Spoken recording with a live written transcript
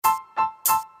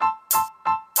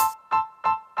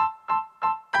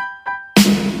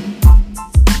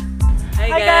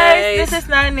This is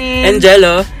Nanin. And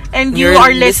Gelo. And you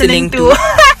are listening to...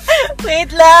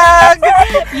 Wait lang!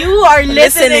 You are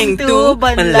listening to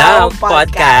Banlaw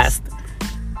Podcast.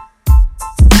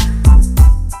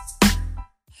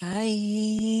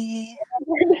 Hi!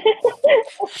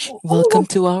 Welcome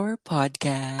to our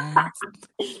podcast.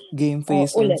 Game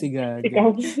face lang ulit. si Gaga. Ikaw.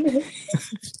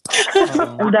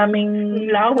 Oo. Ang daming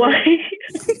laway.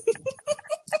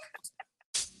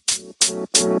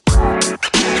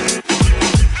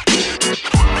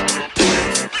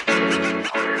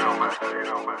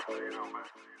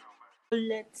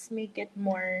 Let's make it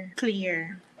more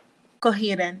clear.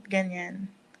 Coherent, ganyan.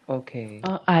 Okay.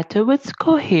 Ate, what's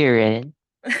coherent?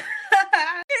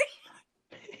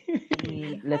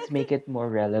 Let's make it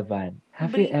more relevant.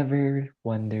 Have Bri- you ever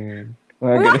wondered?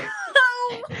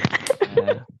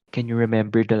 Can you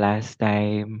remember the last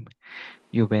time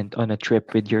you went on a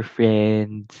trip with your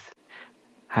friends,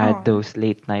 had those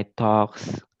late night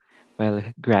talks while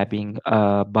grabbing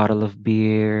a bottle of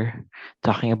beer,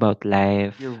 talking about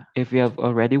life? If you have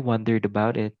already wondered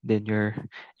about it, then you're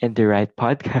in the right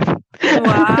podcast.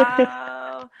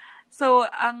 Wow! So,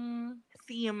 ang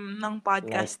theme ng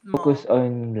podcast mo... Focus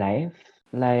on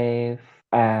life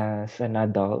as an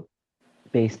adult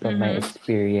based on my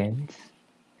experience,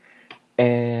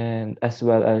 and as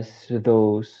well as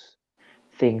those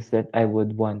things that I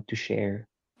would want to share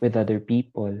with other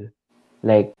people,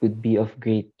 like would be of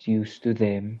great use to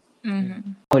them.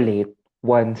 Ulit,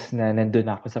 once na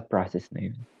nandun ako sa process na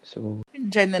yun. So,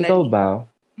 Generally. ikaw ba?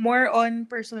 More on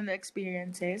personal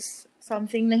experiences,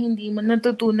 something na hindi mo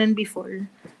natutunan before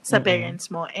sa parents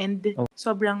mo, and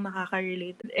sobrang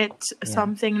nakaka-relate. It's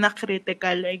something na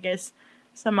critical, I guess,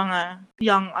 sa mga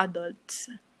young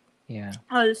adults. Yeah.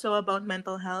 Also about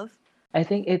mental health. I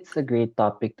think it's a great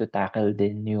topic to tackle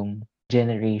din yung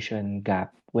generation gap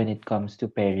when it comes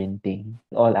to parenting.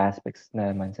 All aspects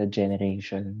naman sa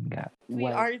generation gap. We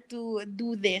are to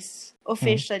do this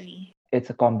officially. It's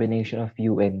a combination of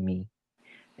you and me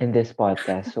in this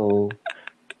podcast. So,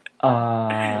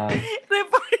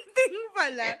 Reporting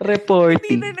pala. reporting.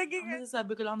 Hindi na naging...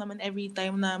 Masasabi ko lang naman every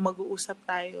time na mag-uusap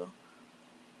tayo,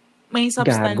 may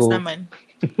substance Gago. naman.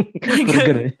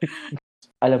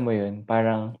 Alam mo yun,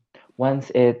 parang once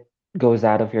it goes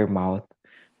out of your mouth,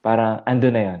 parang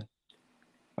ando na yun.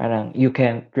 Parang you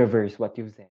can't reverse what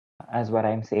you've said. As what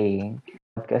I'm saying,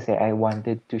 kasi I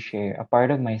wanted to share a part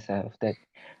of myself that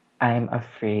I'm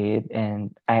afraid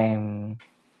and I'm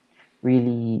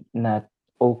really not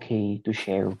okay to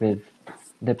share with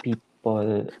the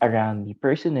people around me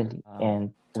personally.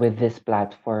 And with this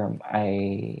platform,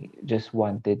 I just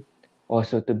wanted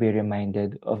also to be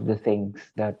reminded of the things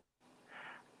that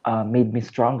made me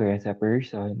stronger as a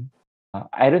person.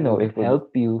 I don't know if it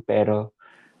helped you, pero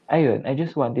ayun, I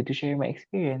just wanted to share my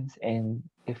experience, and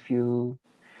if you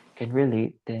can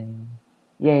relate, then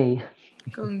yay.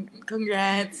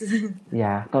 Congrats.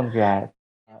 Yeah, congrats.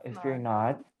 If you're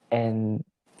not, and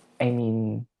I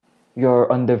mean,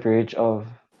 you're on the verge of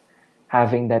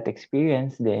having that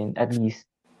experience, then at least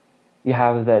you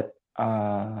have that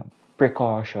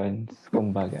precautions,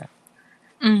 kumbaga.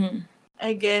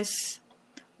 I guess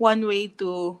one way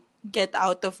to get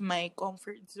out of my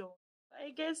comfort zone,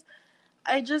 I guess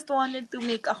I just wanted to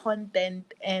make a content,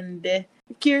 and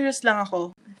curious lang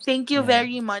ako. Thank you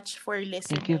very much for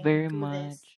listening. Thank you very to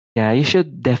much. This. Yeah, you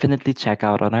should definitely check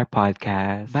out on our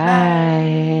podcast.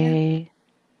 Bye.